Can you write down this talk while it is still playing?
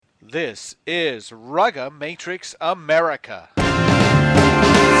This is Rugga Matrix America.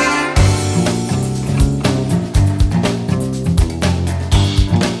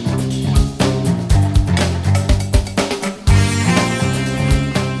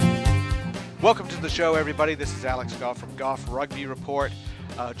 Welcome to the show, everybody. This is Alex Goff from Goff Rugby Report,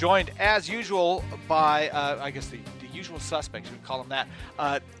 joined as usual by, I guess, the usual suspects, we call them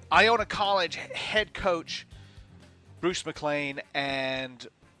that, Iona College head coach Bruce McLean, and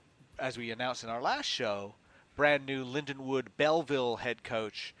as we announced in our last show, brand new Lindenwood Belleville head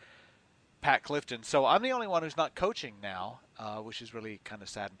coach Pat Clifton. So I'm the only one who's not coaching now, which is really kind of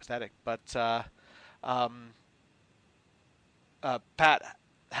sad and pathetic. But Pat,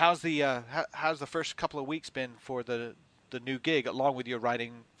 how's the first couple of weeks been for the new gig, along with your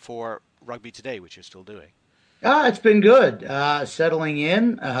writing for Rugby Today, which you're still doing? It's been good. Settling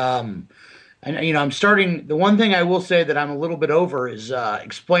in. And I'm starting. The one thing I will say that I'm a little bit over is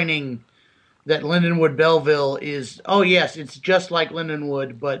explaining that Lindenwood Belleville is. Oh yes, it's just like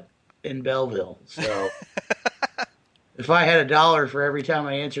Lindenwood, but in Belleville. So if I had $1 for every time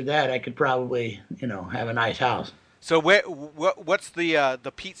I answered that, I could probably have a nice house. So what's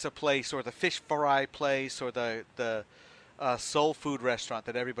the pizza place or the fish fry place or the soul food restaurant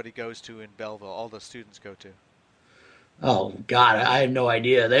that everybody goes to in Belleville? All the students go to. Oh God, I have no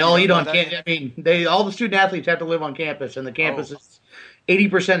idea. They all eat on campus. I mean, all the student athletes have to live on campus, and the campus is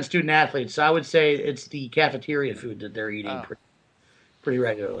 80% student athletes. So I would say it's the cafeteria food that they're eating pretty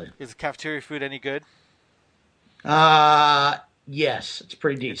regularly. Is the cafeteria food any good? Yes, it's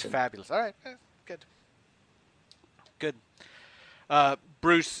pretty decent. It's fabulous. All right, good.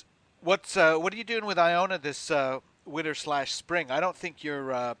 Bruce, what are you doing with Iona this winter/spring? I don't think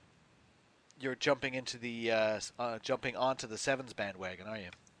you're jumping into jumping onto the Sevens bandwagon, are you?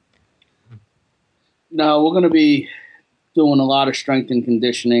 No, we're going to be doing a lot of strength and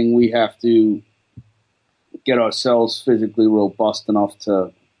conditioning. We have to get ourselves physically robust enough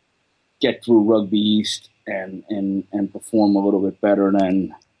to get through Rugby East and perform a little bit better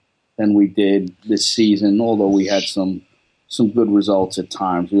than we did this season. Although we had some good results at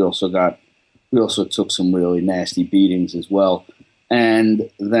times, we also took some really nasty beatings as well, and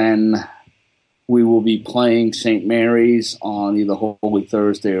then we will be playing St. Mary's on either Holy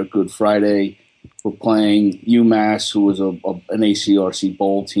Thursday or Good Friday. We're playing UMass, who is an ACRC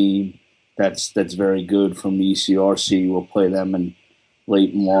bowl team that's very good from the ECRC. We'll play them in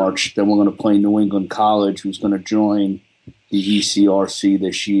late March. Then we're going to play New England College, who's going to join the ECRC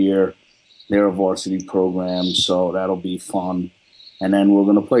this year. They're a varsity program, so that'll be fun. And then we're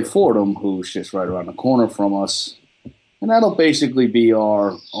going to play Fordham, who's just right around the corner from us. And that'll basically be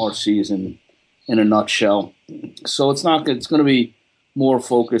our season in a nutshell. So it's going to be more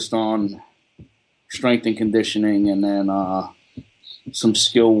focused on strength and conditioning, and then some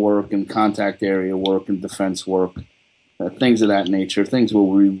skill work and contact area work and defense work, things of that nature, things where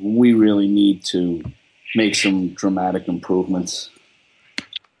we really need to make some dramatic improvements.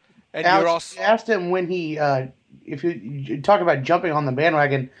 And Alex, you asked him when he, if you talk about jumping on the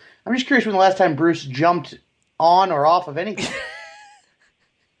bandwagon, I'm just curious when the last time Bruce jumped on or off of anything.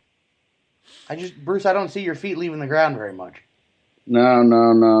 Bruce, I don't see your feet leaving the ground very much. No.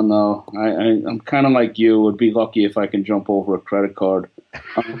 I'm kind of like you. Would be lucky if I can jump over a credit card.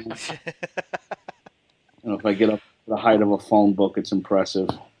 If I get up to the height of a phone book, it's impressive.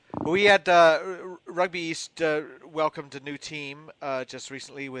 We had Rugby East welcomed a new team just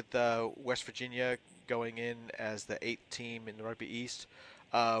recently with West Virginia going in as the 8th team in the Rugby East,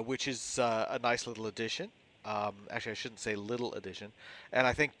 which is a nice little addition. Actually, I shouldn't say little addition. And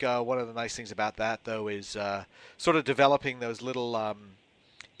I think one of the nice things about that, though, is sort of developing those little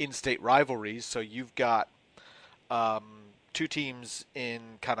in-state rivalries. So you've got two teams in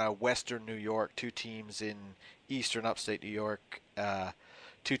kind of western New York, two teams in eastern upstate New York,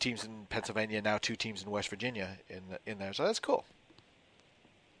 two teams in Pennsylvania, now two teams in West Virginia in there. So that's cool.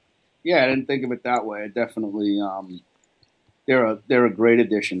 Yeah, I didn't think of it that way. Definitely, they're a great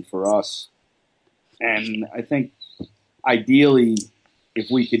addition for us. And I think ideally,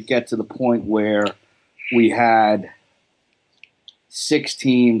 if we could get to the point where we had 6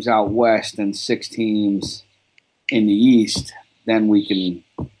 teams out west and 6 teams in the east, then we can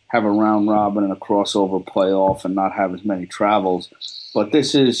have a round robin and a crossover playoff and not have as many travels. But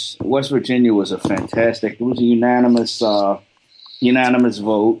West Virginia was it was a unanimous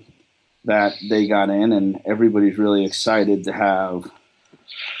vote that they got in, and everybody's really excited to have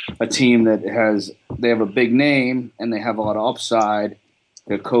a team that they have a big name and they have a lot of upside.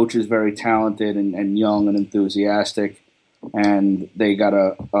 Their coach is very talented and young and enthusiastic, and they got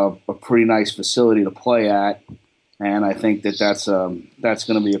a pretty nice facility to play at. and I think that's going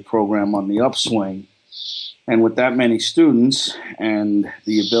to be a program on the upswing. And with that many students and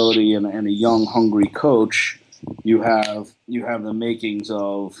the ability and a young, hungry coach, you have the makings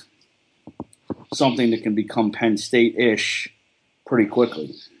of something that can become Penn State-ish pretty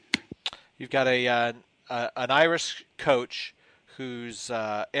quickly. You've got an Irish coach whose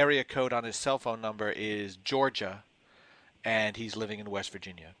area code on his cell phone number is Georgia, and he's living in West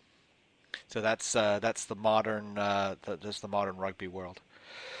Virginia. So that's the modern rugby world.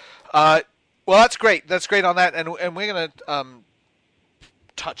 Well, that's great. That's great on that, and we're going to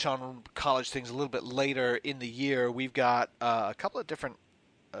touch on college things a little bit later in the year. We've got a couple of different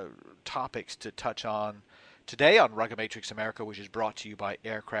topics to touch on today on Rugby Matrix America, which is brought to you by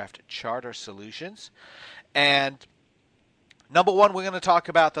Aircraft Charter Solutions. And number one, we're going to talk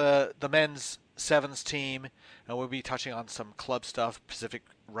about the men's sevens team, and we'll be touching on some club stuff, Pacific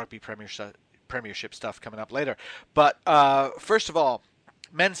Rugby Premiership stuff coming up later. But first of all,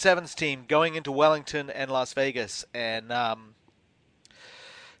 men's sevens team going into Wellington and Las Vegas, and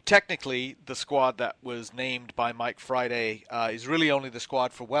technically the squad that was named by Mike Friday is really only the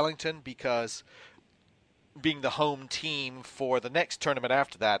squad for Wellington, because being the home team for the next tournament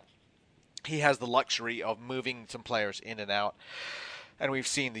after that, he has the luxury of moving some players in and out, and we've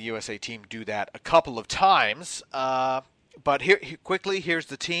seen the USA team do that a couple of times. But here's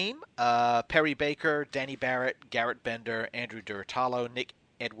the team. Perry Baker, Danny Barrett, Garrett Bender, Andrew Duratalo, Nick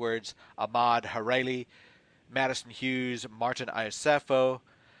Edwards, Ahmad Hareli, Madison Hughes, Martin Iosefo,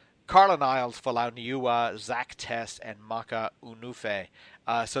 Carla Niles, Folau Niua, Zach Tess, and Maka Unufe.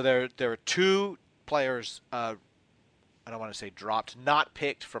 So there are two players, I don't want to say dropped, not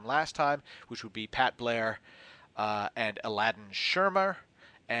picked from last time, which would be Pat Blair and Aladdin Shermer,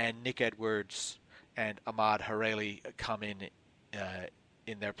 and Nick Edwards and Ahmad Hareli come in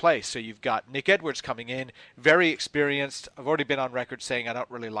their place. So you've got Nick Edwards coming in, very experienced. I've already been on record saying I don't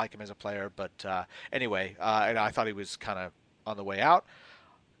really like him as a player, but anyway, and I thought he was kind of on the way out.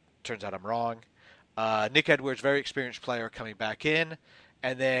 Turns out I'm wrong. Nick Edwards, very experienced player, coming back in.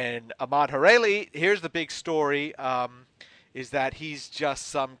 And then Ahmad Hareli, here's the big story, is that he's just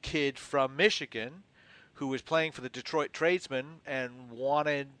some kid from Michigan who was playing for the Detroit Tradesmen and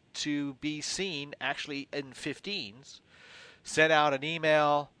wanted to be seen actually in 15s. Sent out an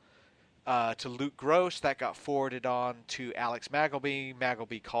email to Luke Gross that got forwarded on to Alex Magleby.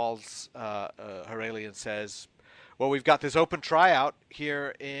 Magleby calls Hareli and says, well, we've got this open tryout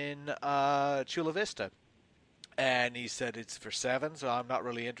here in Chula Vista. And he said it's for sevens. So I'm not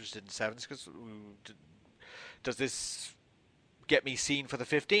really interested in sevens, because does this get me seen for the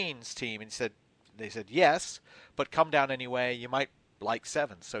 15s team? And they said yes, but come down anyway. You might like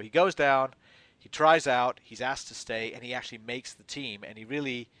sevens. So he goes down, he tries out, he's asked to stay, and he actually makes the team. And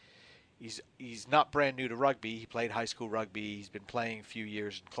he's not brand new to rugby. He played high school rugby. He's been playing a few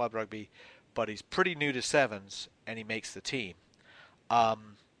years in club rugby, but he's pretty new to sevens, and he makes the team.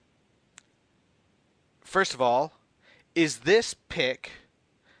 First of all, is this pick?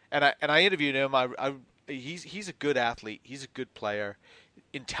 And I interviewed him. He's a good athlete. He's a good player,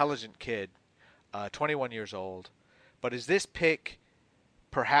 intelligent kid, 21 years old. But is this pick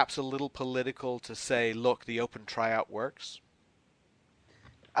perhaps a little political to say, look, the open tryout works?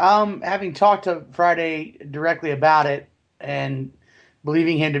 Having talked to Friday directly about it and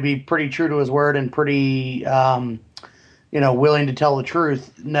believing him to be pretty true to his word and pretty, willing to tell the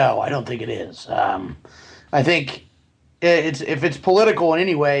truth, no, I don't think it is. I think if it's political in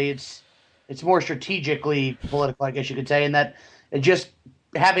any way, it's more strategically political, I guess you could say, in that it just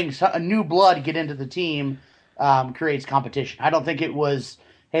having a new blood get into the team creates competition. I don't think it was,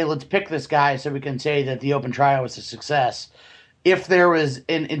 hey, let's pick this guy so we can say that the open tryout was a success. If there was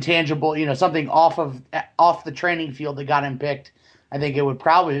an intangible, something off the training field that got him picked, I think it would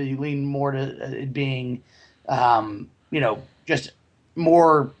probably lean more to it being, just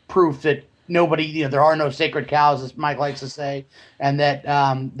more proof that nobody, there are no sacred cows, as Mike likes to say, and that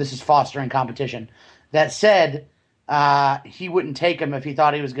this is fostering competition. That said, he wouldn't take him if he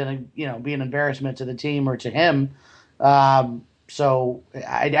thought he was going to, be an embarrassment to the team or to him. So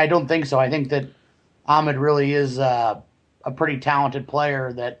I don't think so. I think that Ahmed really is a pretty talented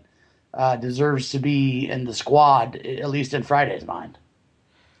player that deserves to be in the squad, at least in Friday's mind.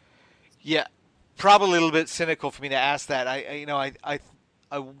 Yeah, probably a little bit cynical for me to ask that.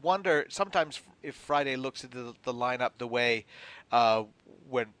 I wonder sometimes if Friday looks at the lineup the way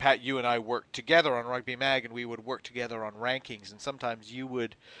when Pat, you and I worked together on Rugby Mag, and we would work together on rankings, and sometimes you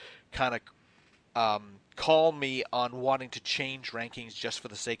would kind of call me on wanting to change rankings just for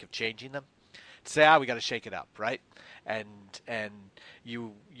the sake of changing them. to say, we got to shake it up, right? And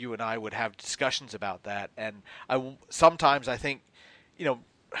you and I would have discussions about that. And sometimes I think, you know,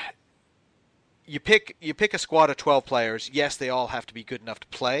 you pick a squad of 12 players. Yes, they all have to be good enough to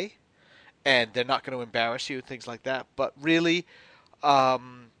play, and they're not going to embarrass you, things like that. But really,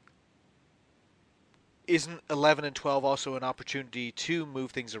 isn't 11 and 12 also an opportunity to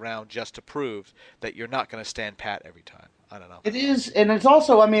move things around just to prove that you're not going to stand pat every time? I don't know. It is, and it's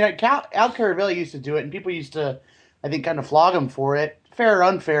also, I mean, Al Caravelli used to do it, and people used to, I think, kind of flog him for it, fair or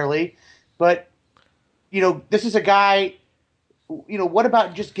unfairly. But, this is a guy, what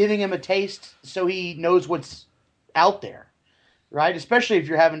about just giving him a taste so he knows what's out there, right? Especially if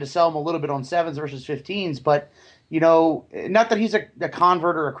you're having to sell him a little bit on 7s versus 15s. But, not that he's a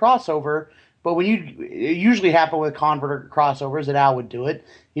convert or a crossover, but it usually happen with convert or crossovers that Al would do it.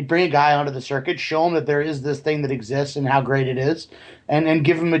 He'd bring a guy onto the circuit, show him that there is this thing that exists and how great it is, and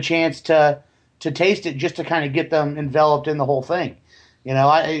give him a chance to taste it just to kind of get them enveloped in the whole thing.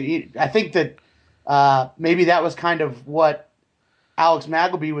 I think that maybe that was kind of what Alex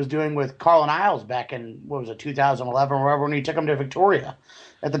Magleby was doing with Carlin Isles back in, 2011 or wherever, when he took him to Victoria.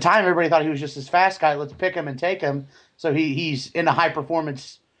 At the time, everybody thought he was just this fast guy. Let's pick him and take him. So he's in a high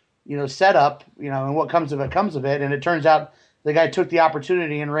performance, setup, and what comes of it comes of it. And it turns out the guy took the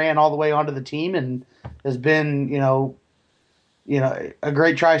opportunity and ran all the way onto the team and has been, a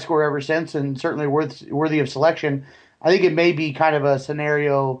great try scorer ever since, and certainly worthy of selection. I think it may be kind of a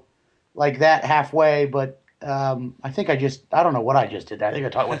scenario like that halfway, but I think I don't know what I just did. I think I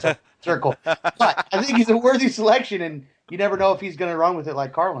talked with a circle, but I think he's a worthy selection, and you never know if he's going to run with it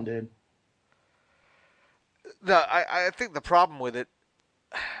like Carlin did. No, I think the problem with it,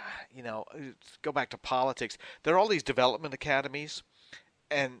 go back to politics. There are all these development academies,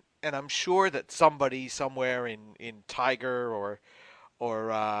 and I'm sure that somebody somewhere in Tiger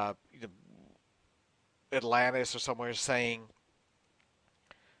or Atlantis or somewhere is saying,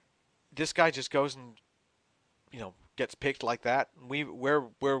 this guy just goes and gets picked like that.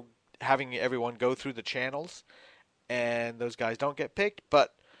 We're having everyone go through the channels, and those guys don't get picked.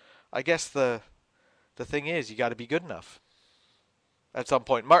 But I guess the thing is, you got to be good enough at some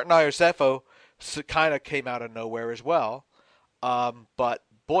point. Martin Iosefo kind of came out of nowhere as well. But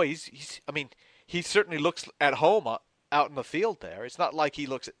boy, he certainly looks at home out in the field there. It's not like he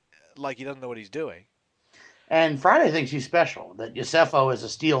looks like he doesn't know what he's doing. And Friday thinks he's special, that Iosefo is a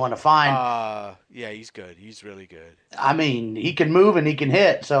steal and a find. Yeah, he's good. He's really good. I mean, he can move and he can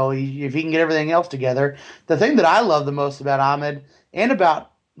hit, so if he can get everything else together. The thing that I love the most about Ahmed and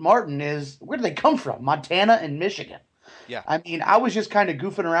about Martin is, where do they come from? Montana and Michigan. Yeah. I mean, I was just kind of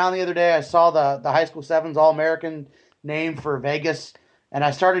goofing around the other day. I saw the high school sevens All-American name for Vegas, and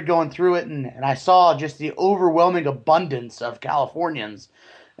I started going through it, and I saw just the overwhelming abundance of Californians.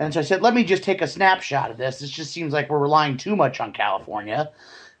 And so I said, let me just take a snapshot of this. This just seems like we're relying too much on California.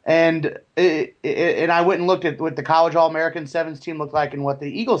 And I went and looked at what the college All-American sevens team looked like and what the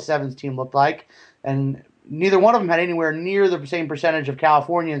Eagles sevens team looked like, and neither one of them had anywhere near the same percentage of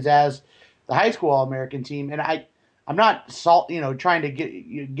Californians as the high school All-American team. And I'm not trying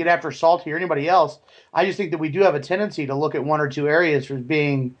to get after Salty or anybody else. I just think that we do have a tendency to look at one or two areas as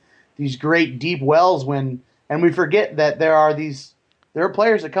being these great deep wells and we forget that there are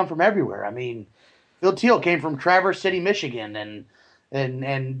players that come from everywhere. I mean, Phil Teal came from Traverse City, Michigan,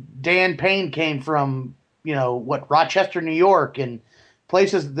 and Dan Payne came from Rochester, New York, and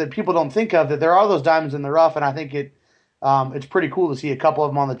places that people don't think of, that there are those diamonds in the rough, and I think it's pretty cool to see a couple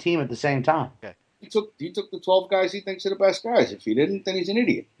of them on the team at the same time. Okay. He took the 12 guys he thinks are the best guys. If he didn't, then he's an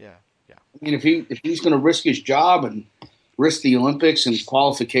idiot. Yeah. I mean, if he's going to risk his job and risk the Olympics and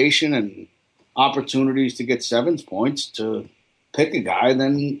qualification and opportunities to get sevens points to pick a guy,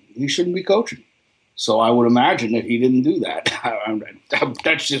 then he shouldn't be coaching. So I would imagine that he didn't do that.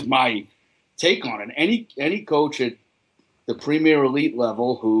 That's just my take on it. Any coach at the Premier Elite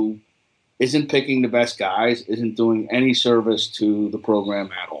level who isn't picking the best guys isn't doing any service to the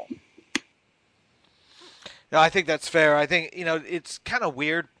program at all. No, I think that's fair. I think it's kind of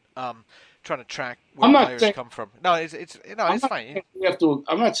weird trying to track where players come from. No, it's fine.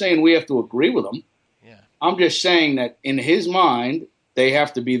 I'm not saying we have to agree with them. Yeah. I'm just saying that in his mind, they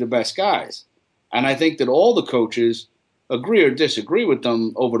have to be the best guys. And I think that all the coaches agree or disagree with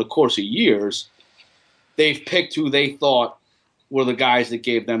them over the course of years. They've picked who they thought were the guys that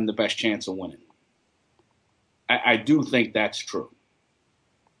gave them the best chance of winning. I do think that's true.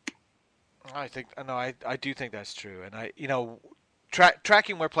 I do think that's true. And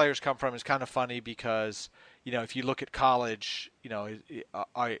tracking where players come from is kind of funny because, if you look at college,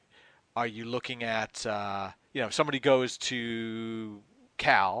 are you looking at, somebody goes to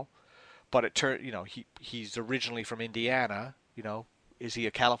Cal, but he's originally from Indiana. Is he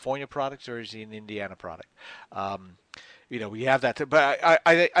a California product or is he an Indiana product? We have that. But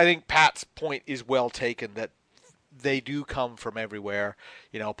I think Pat's point is well taken that they do come from everywhere.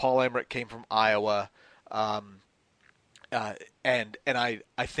 Paul Emmerich came from Iowa, and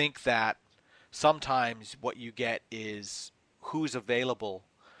I think that sometimes what you get is who's available,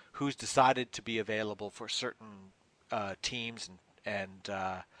 who's decided to be available for certain teams and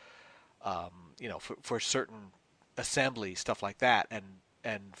for certain assemblies, stuff like that.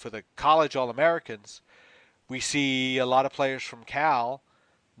 And for the college All-Americans, we see a lot of players from Cal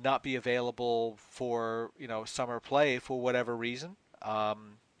not be available for summer play for whatever reason.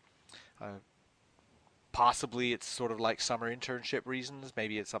 Possibly it's sort of like summer internship reasons.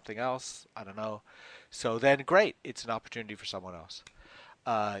 Maybe it's something else. I don't know. So then, great, it's an opportunity for someone else.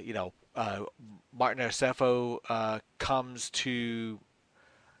 Martin Arcefo comes to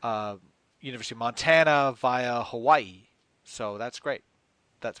University of Montana via Hawaii, so that's great.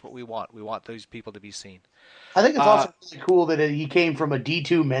 That's what we want. We want those people to be seen. I think it's also really cool that he came from a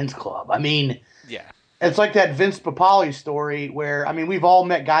D2 men's club. I mean, yeah, it's like that Vince Papale story where, I mean, we've all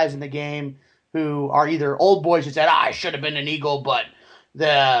met guys in the game who are either old boys who said, I should have been an Eagle, but the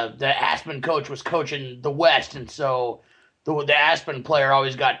Aspen coach was coaching the West, and so the Aspen player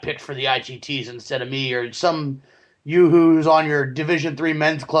always got picked for the IGTs instead of me, or some you who's on your Division III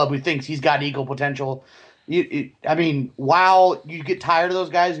men's club who thinks he's got Eagle potential. I mean, while you get tired of those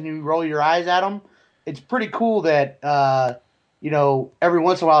guys and you roll your eyes at them, it's pretty cool that, every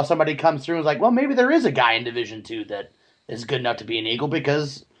once in a while somebody comes through and is like, well, maybe there is a guy in Division II that is good enough to be an Eagle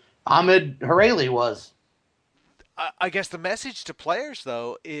because Ahmed Hareli was. I guess the message to players,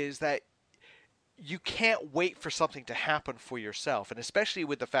 though, is that you can't wait for something to happen for yourself, and especially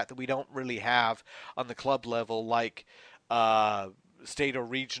with the fact that we don't really have on the club level like state or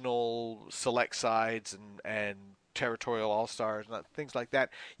regional select sides and territorial all-stars and things like that.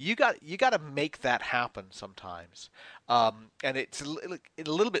 You got to make that happen sometimes, and it's a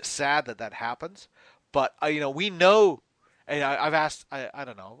little bit sad that happens. But we know, and I've asked. I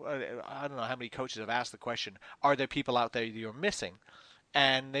don't know. I don't know how many coaches have asked the question: are there people out there you're missing?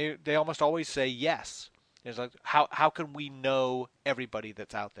 And they almost always say yes. It's like, how can we know everybody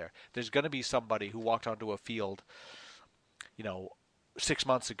that's out there? There's going to be somebody who walked onto a field, 6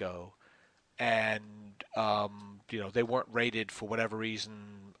 months ago, and they weren't rated for whatever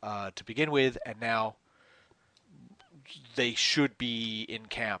reason to begin with, and now they should be in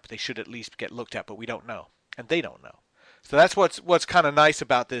camp. They should at least get looked at, but we don't know, and they don't know. So that's what's kind of nice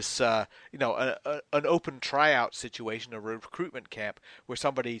about this, an open tryout situation, a recruitment camp, where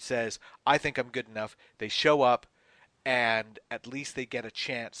somebody says, I think I'm good enough. They show up, and at least they get a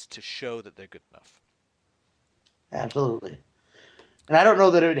chance to show that they're good enough. Absolutely. And I don't know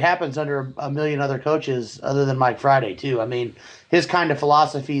that it happens under a million other coaches other than Mike Friday, too. I mean, his kind of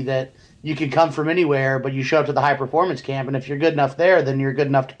philosophy that you can come from anywhere, but you show up to the high-performance camp, and if you're good enough there, then you're good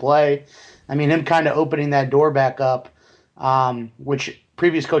enough to play. I mean, him kind of opening that door back up, which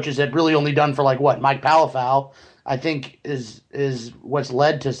previous coaches had really only done for Mike Palafal, I think is what's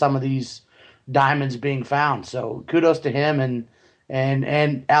led to some of these diamonds being found. So kudos to him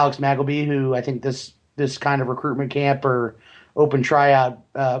and Alex Magleby, who I think this kind of recruitment camp or open tryout,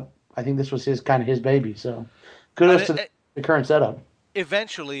 I think this was his baby. So kudos to the current setup.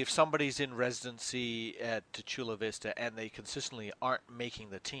 Eventually, if somebody's in residency at Chula Vista and they consistently aren't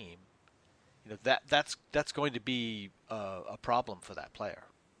making the team, that's going to be a problem for that player.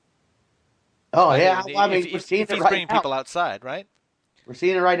 Oh, yeah. We're seeing it right bringing now. People outside, right? We're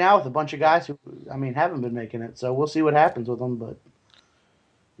seeing it right now with a bunch of guys who, haven't been making it. So we'll see what happens with them. But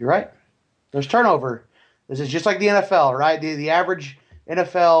you're right. There's turnover. This is just like the NFL, right? The average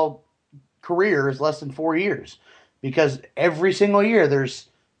NFL career is less than 4 years because every single year there's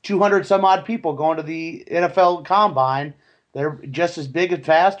 200 some odd people going to the NFL Combine. They're just as big and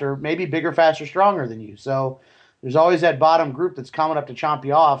fast, or maybe bigger, faster, stronger than you. So there's always that bottom group that's coming up to chomp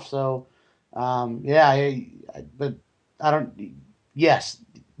you off. So, but I don't. Yes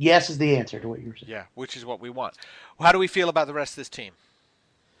is the answer to what you're saying. Yeah, which is what we want. How do we feel about the rest of this team?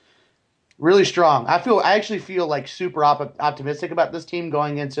 Really strong. I actually feel like super optimistic about this team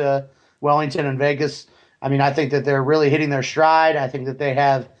going into Wellington and Vegas. I think that they're really hitting their stride. I think that they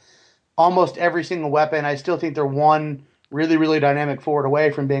have almost every single weapon. I still think they're one really, really dynamic forward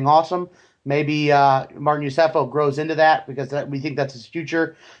away from being awesome. Maybe Martin Arcefo grows into that because we think that's his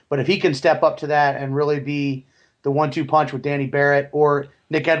future. But if he can step up to that and really be the 1-2 punch with Danny Barrett, or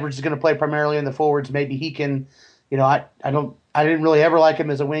Nick Edwards is going to play primarily in the forwards, maybe he can. I didn't really ever like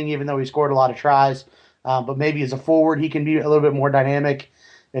him as a wing, even though he scored a lot of tries. But maybe as a forward, he can be a little bit more dynamic.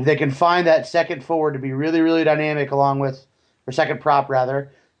 if they can find that second forward to be really, really dynamic, or second prop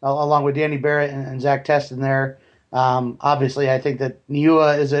rather, along with Danny Barrett and Zach Test in there. Obviously, I think that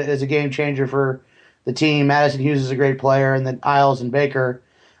Niua is a game changer for the team. Madison Hughes is a great player, and then Isles and Baker.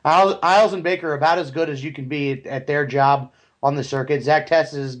 Isles and Baker are about as good as you can be at their job on the circuit. Zach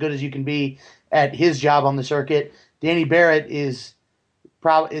Test is as good as you can be at his job on the circuit. Danny Barrett is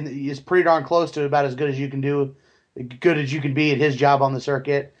pretty darn close to about as good as you can be at his job on the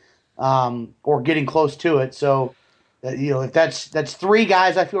circuit, or getting close to it. So, if that's three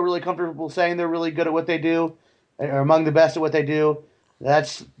guys, I feel really comfortable saying they're really good at what they do, or among the best at what they do.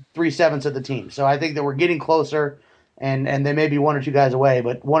 That's 3/7 of the team. So I think that we're getting closer, and they may be one or two guys away,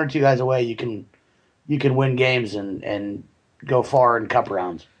 but one or two guys away, you can win games and go far in cup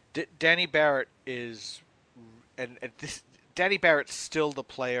rounds. Danny Barrett is, and this Danny Barrett's still the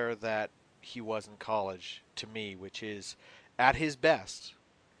player that he was in college to me, which is at his best.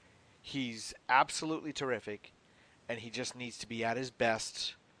 He's absolutely terrific, and he just needs to be at his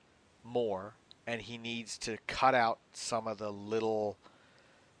best more, and he needs to cut out some of the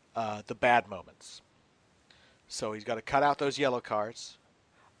the bad moments. So he's got to cut out those yellow cards.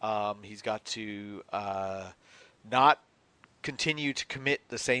 He's got to not continue to commit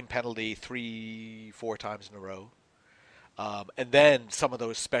the same penalty 3-4 times in a row. And then some of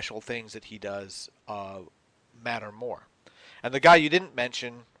those special things that he does matter more. And the guy you didn't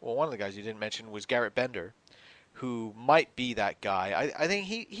mention, well, one of the guys you didn't mention was Garrett Bender, who might be that guy. I think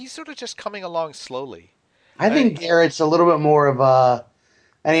he's sort of just coming along slowly. I think Garrett's a little bit more of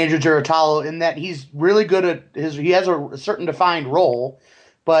an Andrew Giratalo in that he's really good at he has a certain defined role,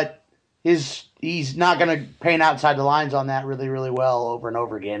 but he's not going to paint outside the lines on that really, really well over and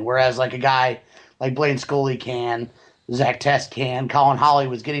over again. Whereas like a guy like Blaine Scully can, Zach Test can, Colin Holly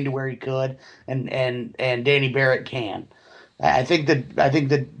was getting to where he could, and Danny Barrett can. I think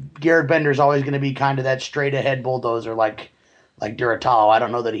that Garrett Bender is always going to be kind of that straight ahead bulldozer like Duratalo. I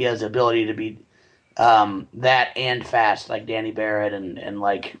don't know that he has the ability to be that and fast like Danny Barrett and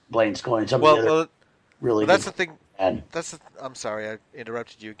like Blaine Scully and some of the other really. That's the thing. I'm sorry, I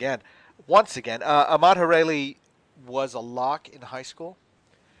interrupted you again. Once again, Ahmad Hareli was a lock in high school,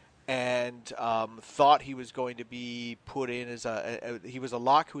 and thought he was going to be put in as he was a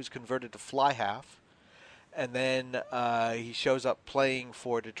lock who was converted to fly half. And then he shows up playing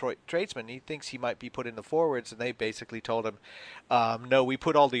for Detroit Tradesmen. He thinks he might be put in the forwards, and they basically told him, no, we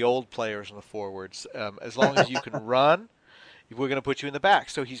put all the old players in the forwards. As long as you can run, we're going to put you in the back.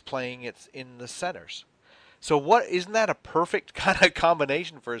 So he's playing it in the centers. So isn't that a perfect kind of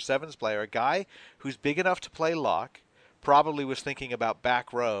combination for a sevens player? A guy who's big enough to play lock, probably was thinking about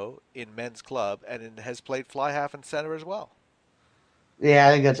back row in men's club, and has played fly half and center as well. Yeah,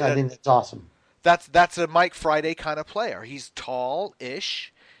 I think that's awesome. That's a Mike Friday kind of player. He's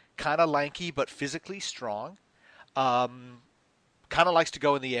tall-ish, kind of lanky, but physically strong. Kind of likes to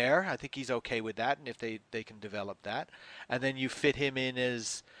go in the air. I think he's okay with that, and if they can develop that. And then you fit him in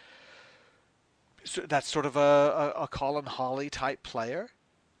as that's sort of a Colin Holly type player,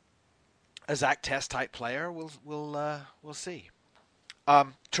 a Zach Test type player. We'll see.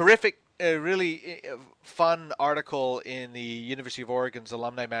 Terrific. A really fun article in the University of Oregon's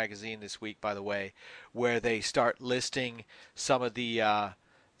alumni magazine this week, by the way, where they start listing some of the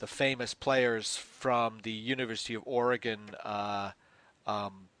famous players from the University of Oregon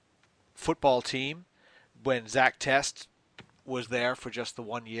football team when Zach Test was there for just the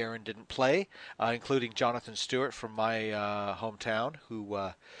 1 year and didn't play, including Jonathan Stewart from my hometown,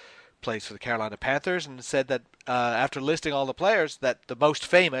 who plays for the Carolina Panthers, and said that after listing all the players, that the most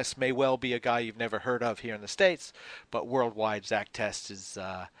famous may well be a guy you've never heard of here in the States, but worldwide, Zach Test is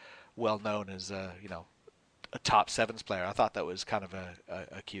well known as a top sevens player. I thought that was kind of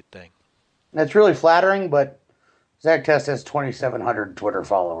a cute thing. That's really flattering, but Zach Test has 2,700 Twitter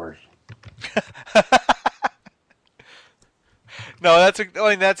followers. No, that's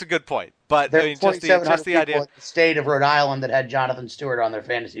a good point. But there's just the idea. In the state of Rhode Island that had Jonathan Stewart on their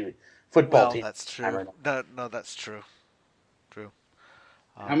fantasy football team. That's true. No, that's true. True.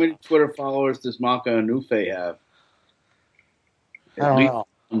 How many Twitter followers does Maka Anufe have? I don't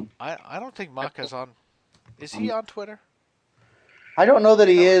know. I don't think Maka's on. Is he on Twitter? I don't know that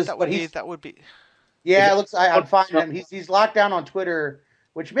he is. That would be. Yeah, it looks. I'm finding him. He's locked down on Twitter,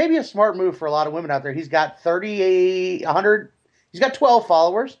 which may be a smart move for a lot of women out there. He's got 100. He's got 12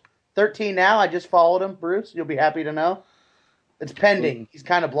 followers. 13 now. I just followed him, Bruce. You'll be happy to know. It's pending. He's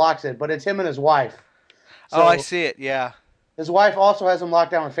kind of blocks it, but it's him and his wife. So I see it. Yeah. His wife also has him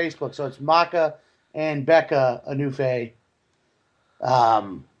locked down on Facebook, so it's Maka and Becca Anufe.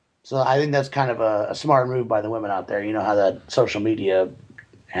 So I think that's kind of a smart move by the women out there. You know how that social media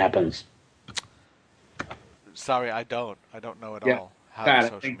happens. Sorry, I don't. I don't know at Yeah, all how the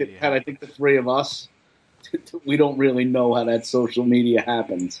Pat, social media I happens. think the three of us, we don't really know how that social media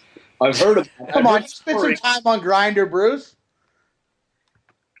happens. I've heard of. Come on, you spent some time on Grinder, Bruce.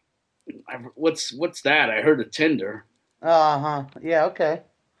 What's that? I heard of Tinder. Uh-huh. Yeah, okay.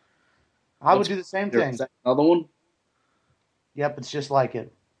 I would do the same Tinder? thing. Is that another one? Yep, it's just like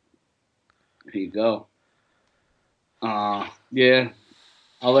it. There you go. Yeah.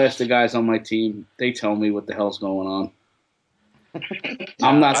 I'll ask the guys on my team. They tell me what the hell's going on.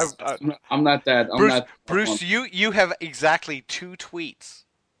 I'm not. I'm not that. I'm Bruce, not. Bruce, you have exactly 2 tweets.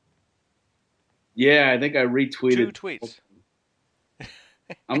 Yeah, I think I retweeted 2 tweets.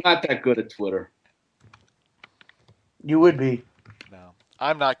 I'm not that good at Twitter. You would be. No,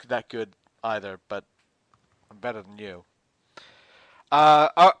 I'm not that good either, but I'm better than you.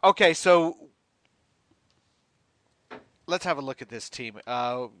 Okay, so let's have a look at this team.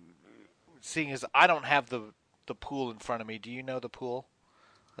 Seeing as I don't have the pool in front of me, do you know the pool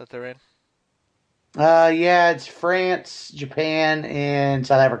that they're in? Yeah, it's France, Japan, and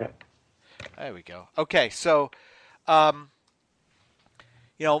South Africa. There we go. Okay, so, Mike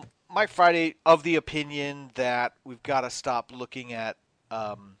Friday of the opinion that we've got to stop looking at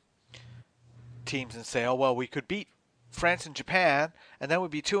teams and say, oh well, we could beat France and Japan, and then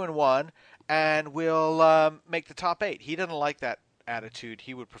we'd be 2-1, and we'll make the top 8. He doesn't like that attitude.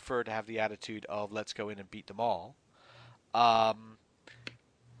 He would prefer to have the attitude of let's go in and beat them all. Are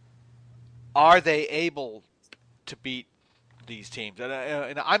they able to beat these teams?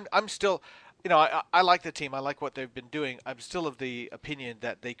 And I'm still, I like the team. I like what they've been doing. I'm still of the opinion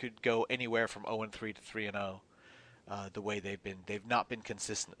that they could go anywhere from 0-3 to 3-0. The way they've been, they've not been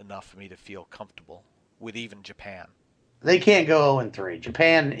consistent enough for me to feel comfortable with even Japan. They can't go 0-3.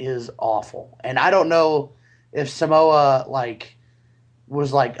 Japan is awful, and I don't know if Samoa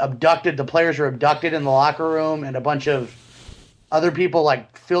was abducted. The players were abducted in the locker room, and a bunch of other people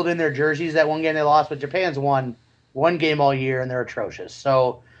filled in their jerseys that one game they lost. But Japan's won one game all year, and they're atrocious.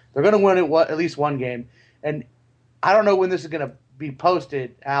 So they're going to win at least one game. And I don't know when this is going to be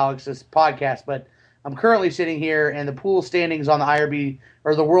posted, Alex, this podcast, but I'm currently sitting here, and the pool standings on the IRB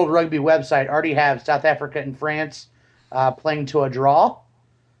or the World Rugby website already have South Africa and France playing to a draw.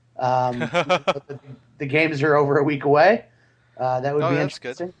 The games are over a week away. That would be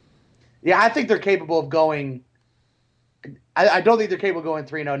interesting. Good. Yeah, I think they're capable of going. I don't think they're capable of going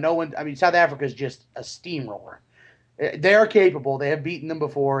 3-0. No one. I mean, South Africa is just a steamroller. They are capable. They have beaten them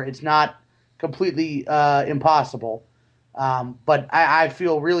before. It's not completely impossible. But I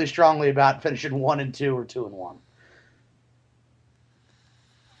feel really strongly about finishing 1-2 or 2-1.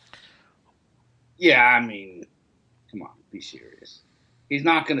 Yeah, I mean, come on, be serious. He's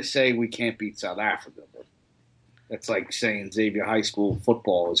not going to say we can't beat South Africa, but that's like saying Xavier High School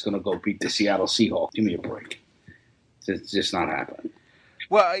football is going to go beat the Seattle Seahawks. Give me a break. It's just not happening.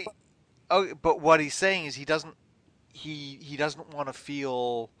 Well, but what he's saying is he doesn't want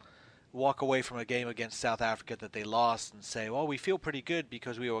to walk away from a game against South Africa that they lost and say, well, we feel pretty good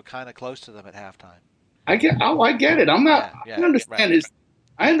because we were kind of close to them at halftime. I get it. I'm not. Yeah, I understand his.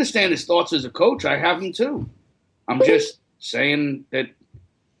 I understand his thoughts as a coach. I have them too. I'm just saying that,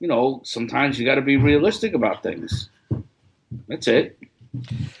 sometimes you got to be realistic about things. That's it.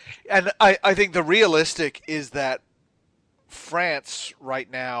 And I think the realistic is that France right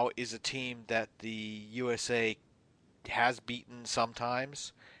now is a team that the USA has beaten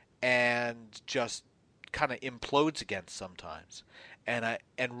sometimes and just kind of implodes against sometimes. And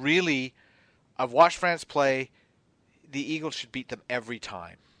really, I've watched France play. The Eagles should beat them every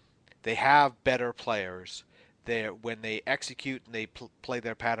time. They have better players. When they execute and they play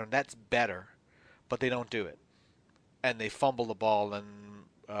their pattern, that's better, but they don't do it. And they fumble the ball, and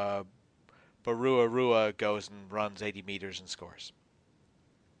Barua goes and runs 80 meters and scores.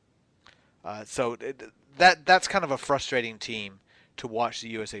 So that's kind of a frustrating team to watch the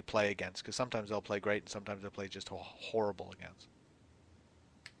USA play against, because sometimes they'll play great and sometimes they'll play just horrible against.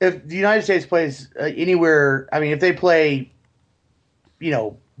 If the United States plays anywhere, I mean, if they play,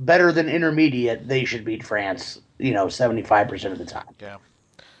 better than intermediate, they should beat France, 75% of the time. Yeah.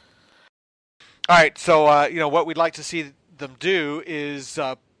 All right, so, what we'd like to see them do is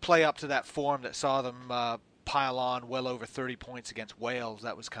play up to that form that saw them pile on well over 30 points against Wales.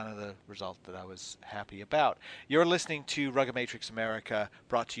 That was kind of the result that I was happy about. You're listening to Rugged Matrix America,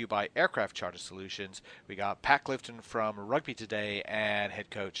 brought to you by Aircraft Charter Solutions. We got Pat Clifton from Rugby Today and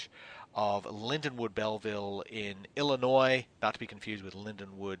head coach of Lindenwood Belleville in Illinois, not to be confused with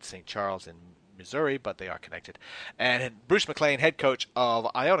Lindenwood St. Charles in Missouri, but they are connected. And Bruce McLean, head coach of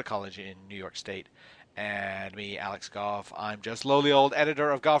Iona College in New York State. and me, Alex Goff. I'm just lowly old editor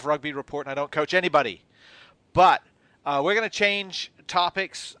of Goff Rugby Report, and I don't coach anybody. But we're going to change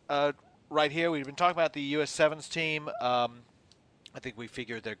topics right here. We've been talking about the U.S. Sevens team. I think we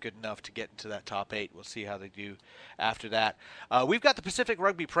figured they're good enough to get into that top 8. We'll see how they do after that. We've got the Pacific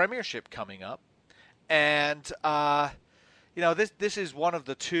Rugby Premiership coming up, and this is one of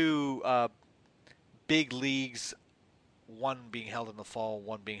the two big leagues. One being held in the fall,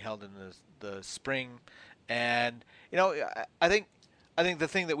 one being held in the spring, and I think the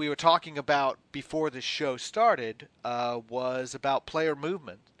thing that we were talking about before the show started was about player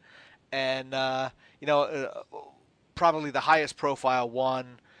movement, and probably the highest profile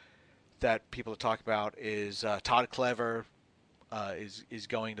one that people are talking about is Todd Clever is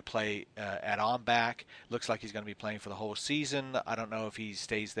going to play at OMBAC. Looks like he's going to be playing for the whole season. I don't know if he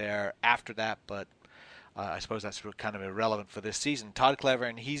stays there after that, but I suppose that's kind of irrelevant for this season. Todd Clever,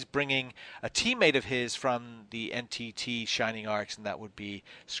 and he's bringing a teammate of his from the NTT Shining Arcs, and that would be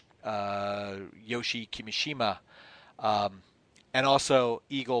Yoshi Kimishima. And also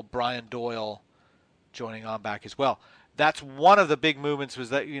Eagle Brian Doyle joining OMBAC as well. That's one of the big movements was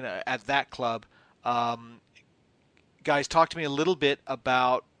that, at that club. Guys, talk to me a little bit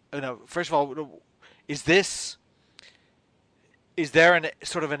about, first of all, is there an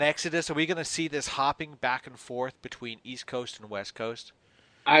sort of an exodus? Are we going to see this hopping back and forth between East Coast and West Coast?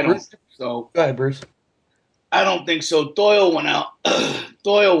 I don't think so. Go ahead, Bruce. I don't think so. Doyle went out.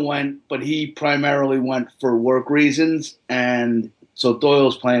 Doyle went, but he primarily went for work reasons, and so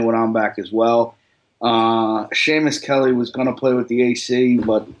Doyle's playing with OMBAC as well. Seamus Kelly was going to play with the AC,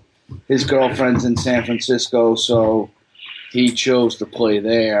 but his girlfriend's in San Francisco, so he chose to play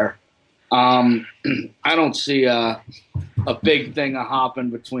there. I don't see a big thing a hopping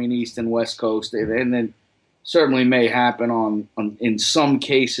between East and West Coast, and it certainly may happen in some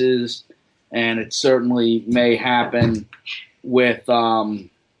cases, and it certainly may happen with some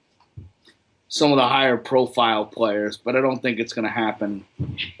of the higher profile players, but I don't think it's going to happen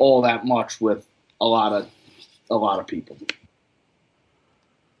all that much with a lot of people.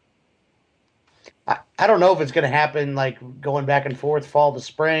 I don't know if it's going to happen like going back and forth fall to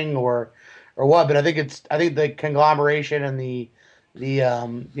spring or what, but I think the conglomeration and the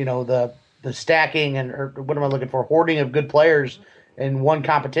stacking or what am I looking for? Hoarding of good players in one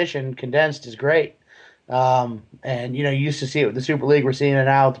competition condensed is great. And you used to see it with the Super League. We're seeing it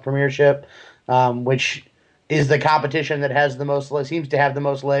now with the Premiership, which is the competition that seems to have the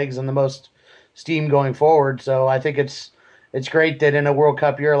most legs and the most steam going forward. So I think it's great that in a World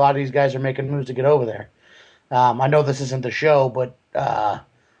Cup year, a lot of these guys are making moves to get over there. I know this isn't the show, but I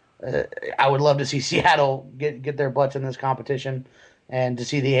would love to see Seattle get their butts in this competition and to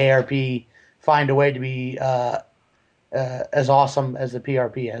see the ARP find a way to be as awesome as the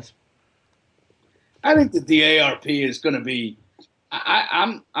PRP is. I think that the ARP is going to be.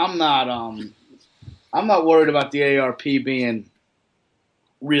 I'm not worried about the ARP being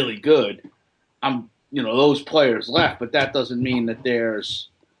really good. Those players left, but that doesn't mean that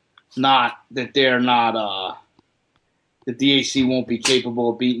that the AC won't be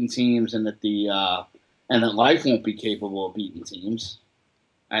capable of beating teams, and that that Life won't be capable of beating teams.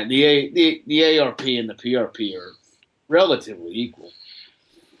 And the ARP and the PRP are relatively equal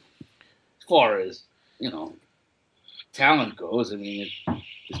as far as talent goes. I mean,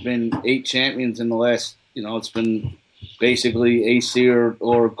 it's been 8 champions in the last. It's been basically AC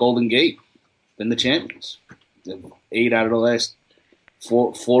or Golden Gate been the champions. 8 out of the last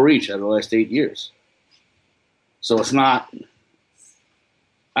 4 each out of the last 8 years. So it's not.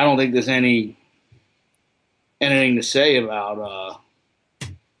 I don't think there's anything to say about.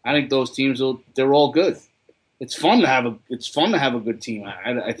 I think those teams they're all good. It's fun to have a good team.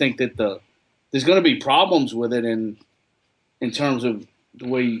 I think that there's going to be problems with it in terms of the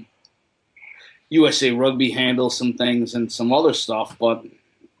way USA Rugby handles some things and some other stuff, but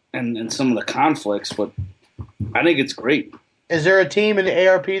and some of the conflicts. But I think it's great. Is there a team in the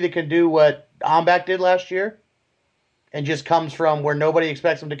ARP that can do what OMBAC did last year, and just comes from where nobody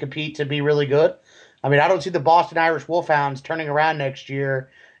expects them to compete to be really good? I mean, I don't see the Boston Irish Wolfhounds turning around next year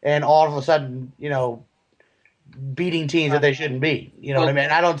and all of a sudden, beating teams that they shouldn't beat. You know what I mean?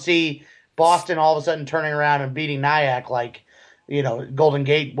 I don't see Boston all of a sudden turning around and beating Nyack like, Golden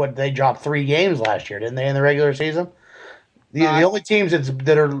Gate. What, they dropped 3 games last year, didn't they, in the regular season? The only teams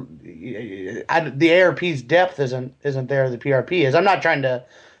that are the ARP's depth isn't there. The PRP is. I'm not trying to.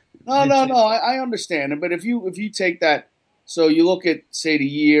 No. I understand it, but if you take that, so you look at say the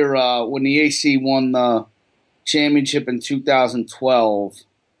year when the AC won the championship in 2012,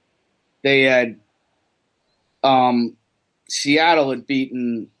 they had Seattle had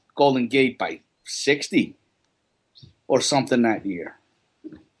beaten Golden Gate by 60 or something that year.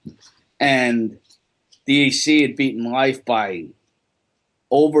 And the AC had beaten Life by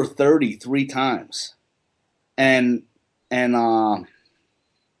over 30 three times. And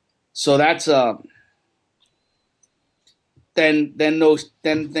so that's then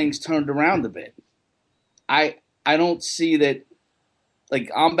things turned around a bit. I don't see that, like,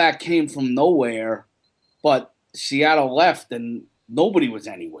 Ambach came from nowhere, but Seattle left and nobody was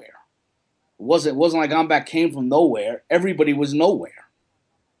anywhere. It wasn't like Ambach came from nowhere. Everybody was nowhere.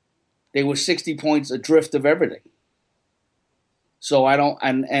 They were 60 points adrift of everything. So I don't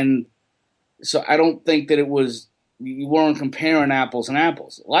think that it was, you weren't comparing apples and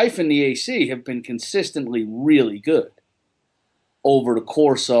apples. Life in the AC have been consistently really good over the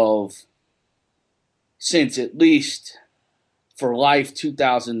course of, since at least for Life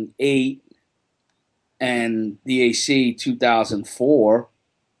 2008 and the AC 2004,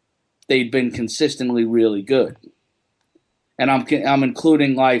 they'd been consistently really good. And I'm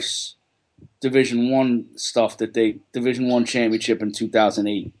including Life's Division One stuff, that Division One championship in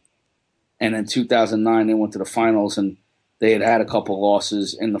 2008, and in 2009 they went to the finals, and they had a couple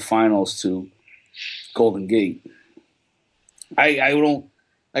losses in the finals to Golden Gate. I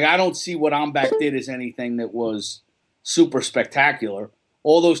don't see what Ambach did as anything that was super spectacular.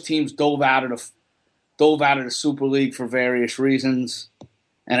 All those teams dove out of the Super League for various reasons,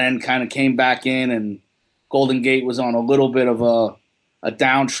 and then kind of came back in, and Golden Gate was on a little bit of a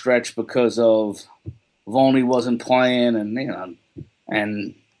down stretch because of Volney wasn't playing, and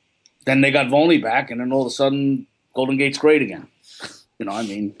then they got Volney back, and then all of a sudden Golden Gate's great again.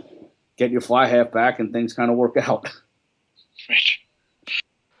 Get your fly half back and things kind of work out.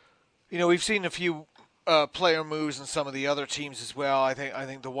 We've seen a few player moves in some of the other teams as well. I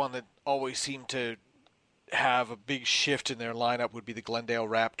think the one that always seemed to have a big shift in their lineup would be the Glendale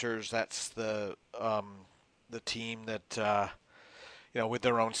Raptors. That's the team that with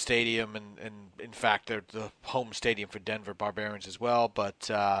their own stadium, and in fact they're the home stadium for Denver Barbarians as well. But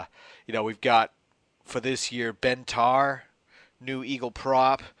we've got for this year Ben Tarr, new Eagle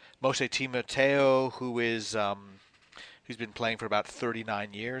prop, Moshe Timoteo, who's been playing for about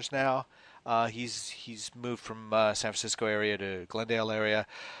 39 years now. He's moved from San Francisco area to Glendale area.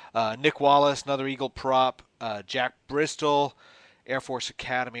 Nick Wallace, another Eagle prop. Jack Bristol, Air Force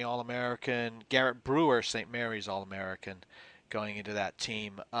Academy All-American. Garrett Brewer, St. Mary's All-American, going into that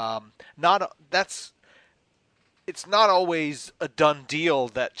team. It's not always a done deal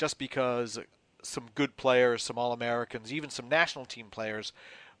that just because some good players, some All-Americans, even some national team players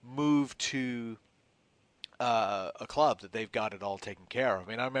move to a club that they've got it all taken care of.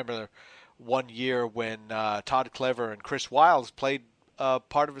 I remember one year when Todd Clever and Chris Wiles played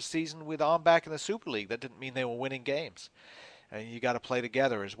part of a season with Ambach in the Super League. That didn't mean they were winning games. And you got to play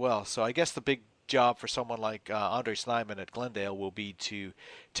together as well. So I guess the big job for someone like Andre Snyman at Glendale will be to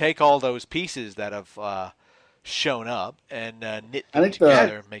take all those pieces that have shown up and knit them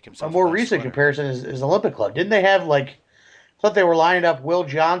together and make himself a more recent comparison is Olympic Club. Didn't they have, I thought they were lining up Will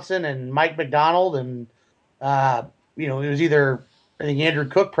Johnson and Mike McDonald, and it was either, I think, Andrew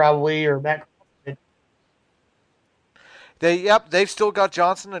Cook probably, or Matt. They've still got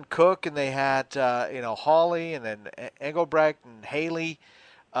Johnson and Cook, and they had Hawley, and then Engelbrecht and Haley,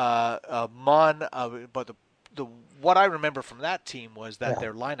 Munn. But the what I remember from that team was that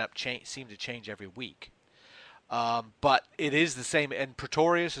their lineup seemed to change every week. But it is the same, and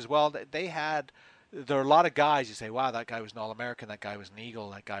Pretorius as well. There are a lot of guys you say, wow, that guy was an All-American, that guy was an Eagle,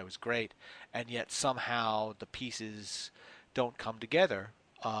 that guy was great, and yet somehow the pieces don't come together.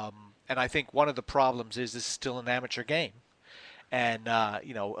 And I think one of the problems is this is still an amateur game. And,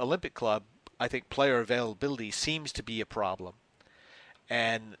 Olympic Club, I think player availability seems to be a problem.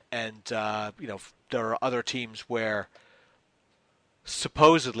 And there are other teams where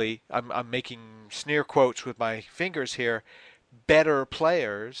supposedly, I'm making sneer quotes with my fingers here, better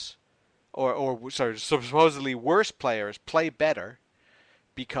players or supposedly worse players play better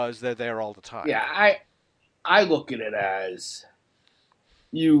because they're there all the time. Yeah, I look at it as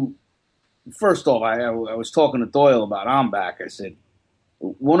first off, I was talking to Doyle about Ambach. I said,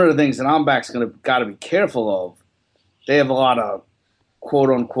 one of the things that Ambach's got to be careful of, they have a lot of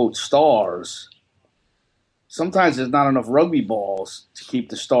quote-unquote stars. Sometimes there's not enough rugby balls to keep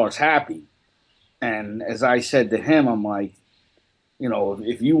the stars happy. And as I said to him, I'm like,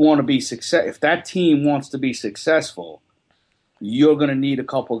 if you want to be if that team wants to be successful, you're going to need a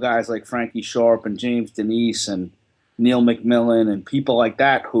couple guys like Frankie Sharp and James Denise and Neil McMillan and people like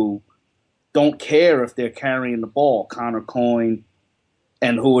that who don't care if they're carrying the ball, Connor Coyne,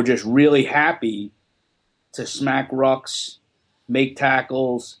 and who are just really happy to smack rucks, make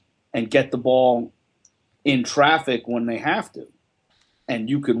tackles, and get the ball in traffic when they have to. And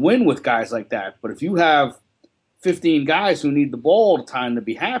you could win with guys like that. But if you have 15 guys who need the ball all the time to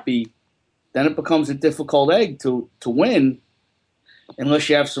be happy, then it becomes a difficult egg to win unless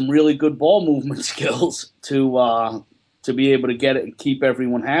you have some really good ball movement skills to be able to get it and keep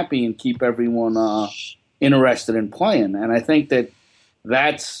everyone happy and keep everyone interested in playing. And I think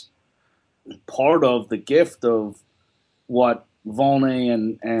that's part of the gift of what Volney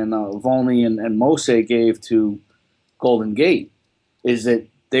and Mose gave to Golden Gate, is that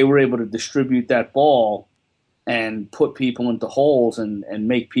they were able to distribute that ball and put people into holes and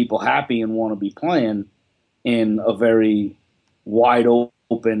make people happy and want to be playing in a very wide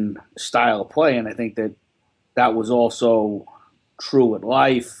open style of play. And I think that was also true at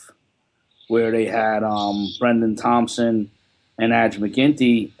Life, where they had Brendan Thompson and Adge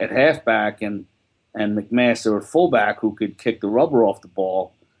McGinty at halfback and McMaster at fullback, who could kick the rubber off the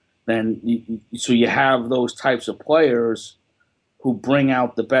ball. So you have those types of players who bring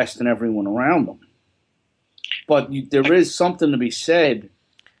out the best in everyone around them. But there is something to be said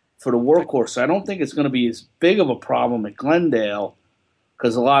for the workhorse. I don't think it's going to be as big of a problem at Glendale,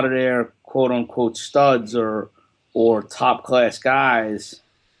 because a lot of their quote-unquote studs or top-class guys,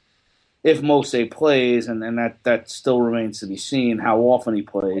 if Mose plays, and that still remains to be seen how often he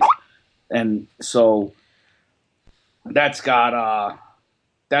plays. And so that's pretty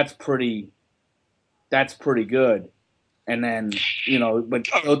good. And then, but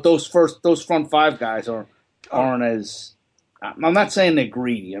those front five guys aren't as, I'm not saying they're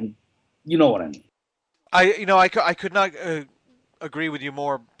greedy. You know what I mean. I could not agree with you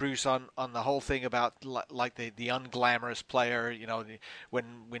more, Bruce, on the whole thing about like the unglamorous player. When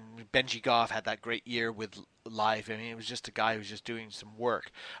Benji Goff had that great year with Live, I mean, it was just a guy who was just doing some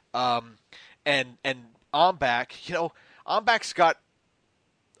work. And Ombak, Ombak's got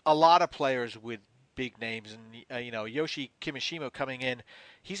a lot of players with big names, and Yoshi Kimishima coming in,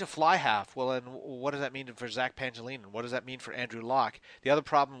 he's a fly half. Well, and what does that mean for Zach Pangilinan? What does that mean for Andrew Locke? The other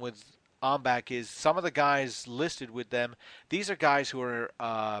problem with Ombak is some of the guys listed with them, these are guys who are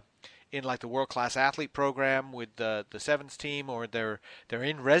in like the World Class Athlete program with the Sevens team, or they're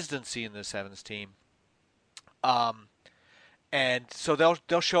in residency in the Sevens team, and so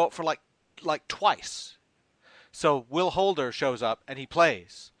they'll show up for like twice. So Will Holder shows up and he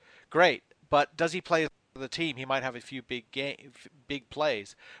plays, great. But does he play for the team? He might have a few big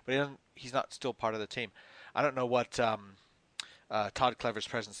plays, but he's not still part of the team. I don't know what Todd Clever's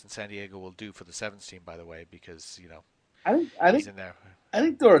presence in San Diego will do for the Sevens team, by the way, because he's in there. I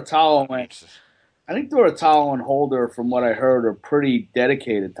think Duratalo and Holder, from what I heard, are pretty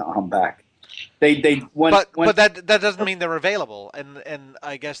dedicated to Ombak. But that doesn't mean they're available, and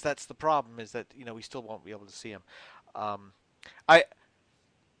I guess that's the problem, is that we still won't be able to see them.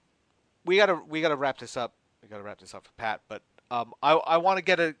 We gotta wrap this up. We gotta wrap this up for Pat, but I want to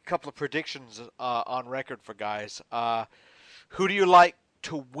get a couple of predictions on record for guys. Who do you like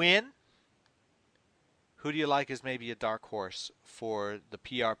to win? Who do you like as maybe a dark horse for the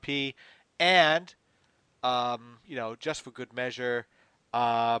PRP? And just for good measure,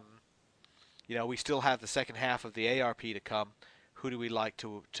 we still have the second half of the ARP to come. Who do we like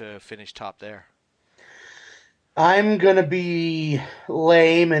to finish top there? I'm going to be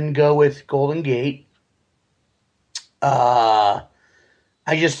lame and go with Golden Gate. I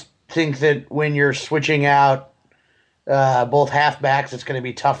just think that when you're switching out both halfbacks, it's going to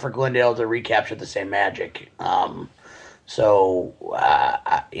be tough for Glendale to recapture the same magic. And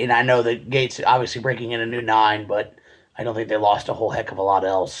I know that Gate's obviously breaking in a new 9, but I don't think they lost a whole heck of a lot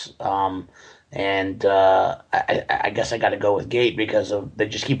else. I guess I got to go with Gate because they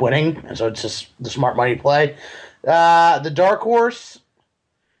just keep winning, and so it's just the smart money play. The dark horse,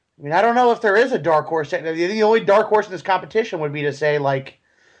 I mean, I don't know if there is a dark horse. The only dark horse in this competition would be to say, like,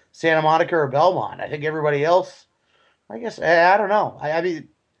 Santa Monica or Belmont. I think everybody else, I guess, I don't know. I mean,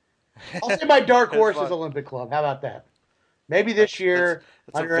 I'll say my dark horse is Olympic Club. How about that? Maybe this year,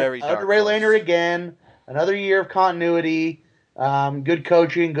 that's under Ray Lehner again, another year of continuity, good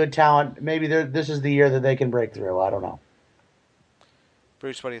coaching, good talent. Maybe this is the year that they can break through. I don't know.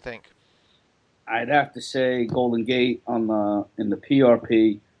 Bruce, what do you think? I'd have to say Golden Gate in the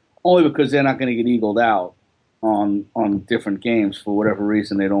PRP, only because they're not going to get eagled out on different games for whatever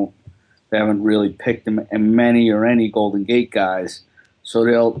reason. They haven't really picked many or any Golden Gate guys,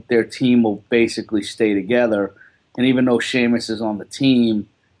 so their team will basically stay together. And even though Seamus is on the team,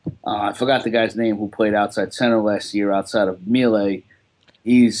 I forgot the guy's name who played outside center last year outside of Melee.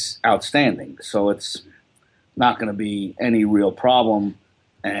 He's outstanding, so it's not going to be any real problem,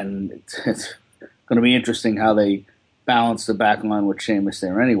 and it's going to be interesting how they balance the back line with Sheamus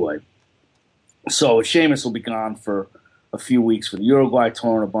there anyway. So Sheamus will be gone for a few weeks for the Uruguay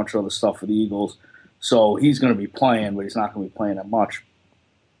tour and a bunch of other stuff for the Eagles. So he's going to be playing, but he's not going to be playing that much.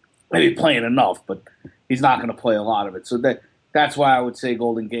 Maybe playing enough, but he's not going to play a lot of it. So that's why I would say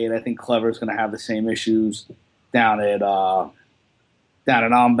Golden Gate. I think Clever's going to have the same issues down at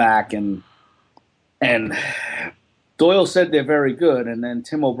Ambach, and Doyle said they're very good, and then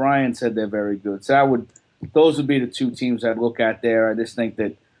Tim O'Brien said they're very good. So those would be the two teams I'd look at there. I just think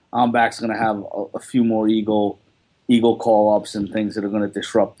that Ambach's going to have a few more Eagle call-ups and things that are going to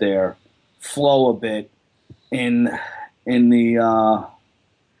disrupt their flow a bit in the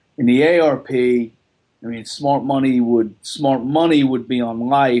ARP. I mean, smart money would be on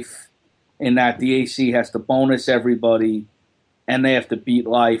Life, in that the AC has to bonus everybody, and they have to beat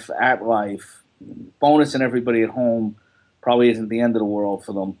Life at Life. Bonusing everybody at home probably isn't the end of the world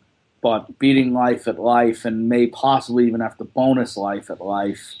for them, but beating Life at Life, and may possibly even have to bonus Life at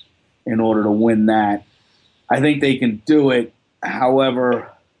Life in order to win that, I think they can do it. However,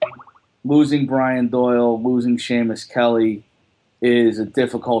 losing Brian Doyle, losing Seamus Kelly is a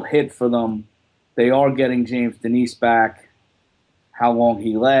difficult hit for them. They are getting James Denise back. How long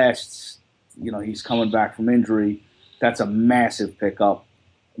he lasts, he's coming back from injury. That's a massive pickup.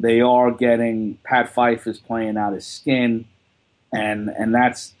 They are getting Pat Fife is playing out his skin, and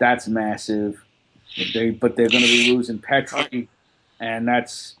that's massive. But they're going to be losing Petrie, and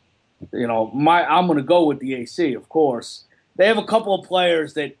that's I'm going to go with the AC, of course. They have a couple of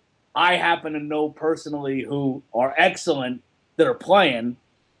players that I happen to know personally who are excellent that are playing,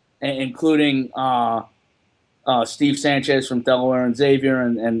 including Steve Sanchez from Delaware and Xavier,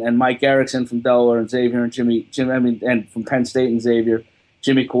 and Mike Erickson from Delaware and Xavier, and and from Penn State and Xavier,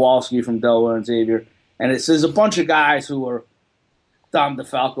 Jimmy Kowalski from Delaware and Xavier, and there's a bunch of guys who are Dom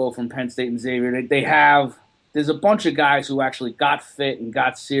DeFalco from Penn State and Xavier. There's a bunch of guys who actually got fit and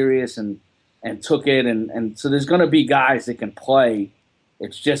got serious and took it, and so there's going to be guys that can play.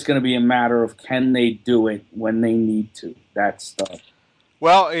 It's just going to be a matter of can they do it when they need to. That's the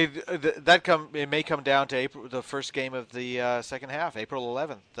Well, it may come down to the first game of the second half, April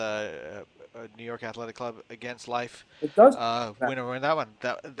 11th. New York Athletic Club against Life. It does. Winner in that one.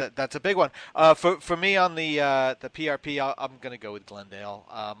 That's a big one. For me on the PRP, I'm going to go with Glendale.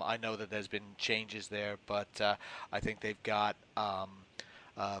 I know that there's been changes there, but I think they've got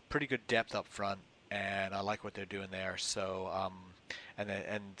pretty good depth up front, and I like what they're doing there. So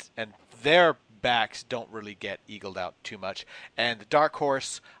and their backs don't really get eagled out too much. And the dark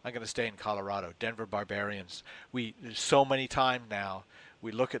horse, I'm going to stay in Colorado. Denver Barbarians. So many times now,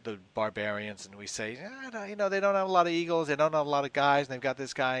 we look at the Barbarians and we say, they don't have a lot of Eagles, they don't have a lot of guys, and they've got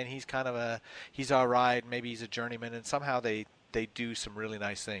this guy, and he's all right, maybe he's a journeyman, and somehow they do some really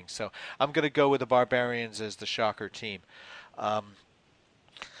nice things. So I'm going to go with the Barbarians as the shocker team.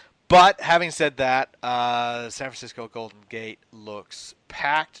 But having said that, San Francisco Golden Gate looks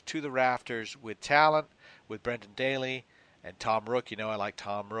packed to the rafters with talent, with Brendan Daly and Tom Rook. I like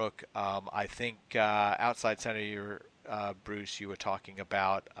Tom Rook. I think outside center, Bruce, you were talking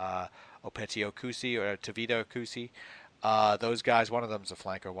about Opeti Okusi or Tavita Okusi. Those guys, one of them's a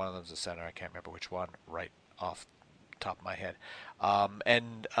flanker, one of them's a center. I can't remember which one right off the top of my head.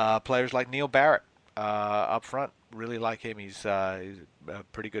 And players like Neil Barrett up front. Really like him. He's a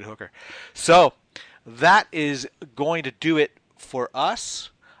pretty good hooker. So that is going to do it for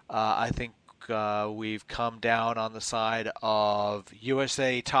us. I think we've come down on the side of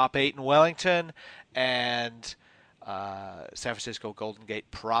USA top 8 in Wellington, and San Francisco Golden Gate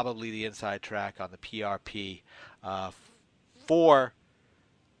probably the inside track on the PRP. For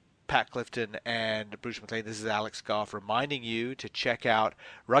Pat Clifton and Bruce McLean, this is Alex Goff reminding you to check out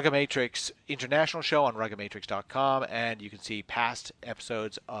Ruggamatrix International Show on Ruggamatrix.com, and you can see past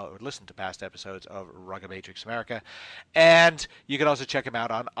episodes or listen to past episodes of Ruggamatrix America. And you can also check them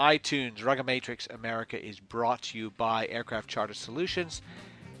out on iTunes. Ruggamatrix America is brought to you by Aircraft Charter Solutions,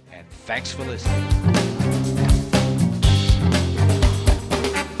 and thanks for listening.